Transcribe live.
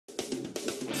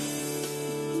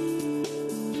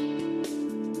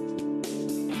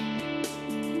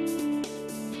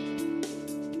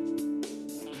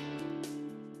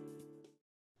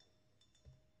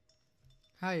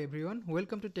Hi everyone,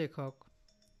 welcome to TechHawk.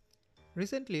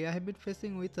 Recently I have been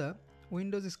facing with a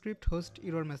Windows script host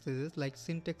error messages like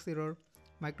syntax error,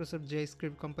 Microsoft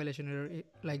JScript Compilation error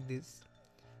like this.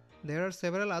 There are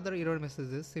several other error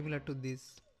messages similar to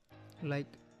this, like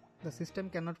the system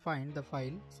cannot find the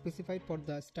file specified for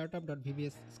the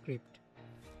Startup.vbs script,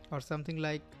 or something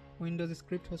like Windows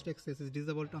script host access is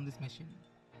disabled on this machine.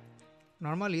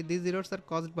 Normally these errors are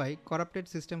caused by corrupted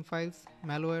system files,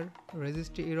 malware,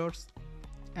 registry errors,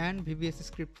 and VBS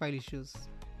script file issues.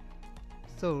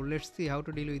 So let's see how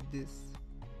to deal with this.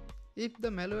 If the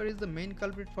malware is the main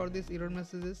culprit for these error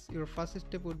messages, your first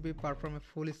step would be perform a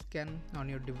full scan on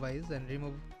your device and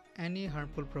remove any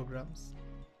harmful programs.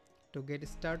 To get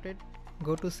started,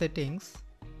 go to Settings.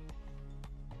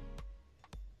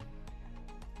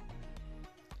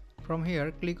 From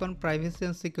here, click on Privacy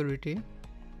and Security.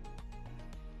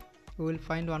 You will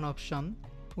find one option,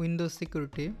 Windows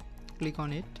Security. Click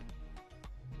on it.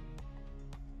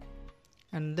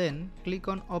 And then click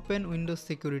on Open Windows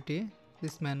Security,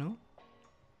 this menu.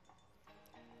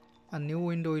 A new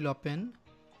window will open.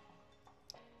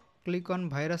 Click on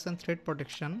Virus and Threat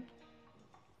Protection,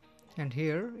 and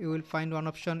here you will find one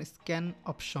option, Scan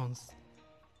Options.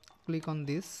 Click on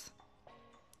this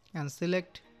and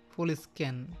select Full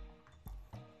Scan,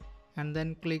 and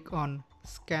then click on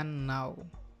Scan Now.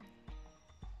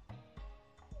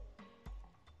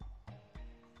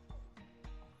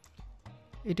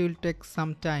 It will take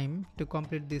some time to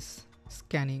complete this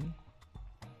scanning.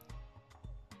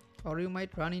 Or you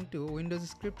might run into Windows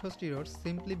script host errors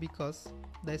simply because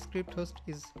the script host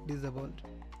is disabled.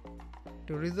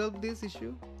 To resolve this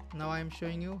issue, now I am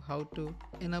showing you how to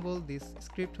enable this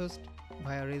script host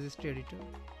via Registry Editor.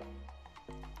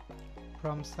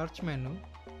 From search menu,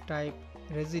 type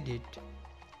regedit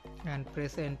and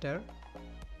press enter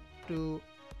to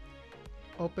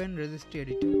open Registry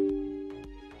Editor.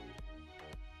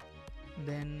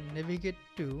 Then navigate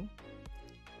to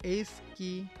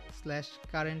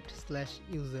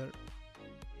ACE/current/user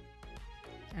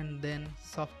and then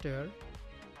software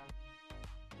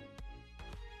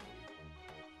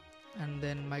and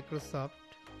then Microsoft,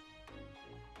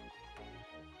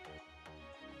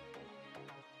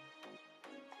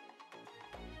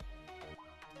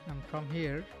 and from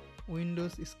here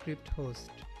Windows script host.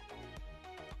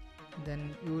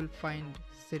 Then you will find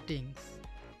settings.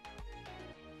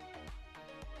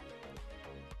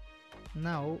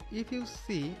 Now if you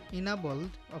see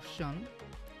enabled option,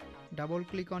 double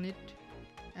click on it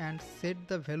and set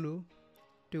the value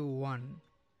to 1.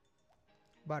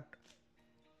 But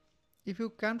if you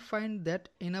can't find that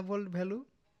enabled value,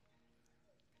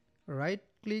 right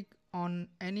click on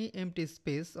any empty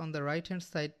space on the right hand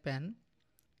side pane,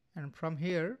 and from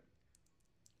here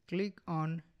click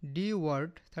on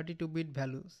dword 32-bit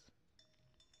values.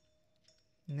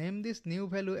 Name this new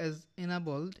value as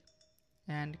enabled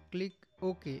and click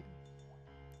OK.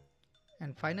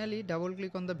 And finally double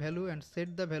click on the value and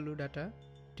set the value data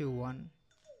to 1.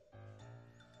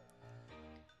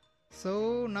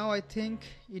 So now I think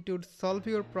it would solve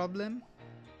your problem.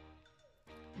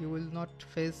 You will not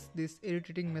face this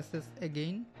irritating message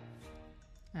again,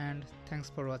 and thanks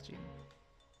for watching.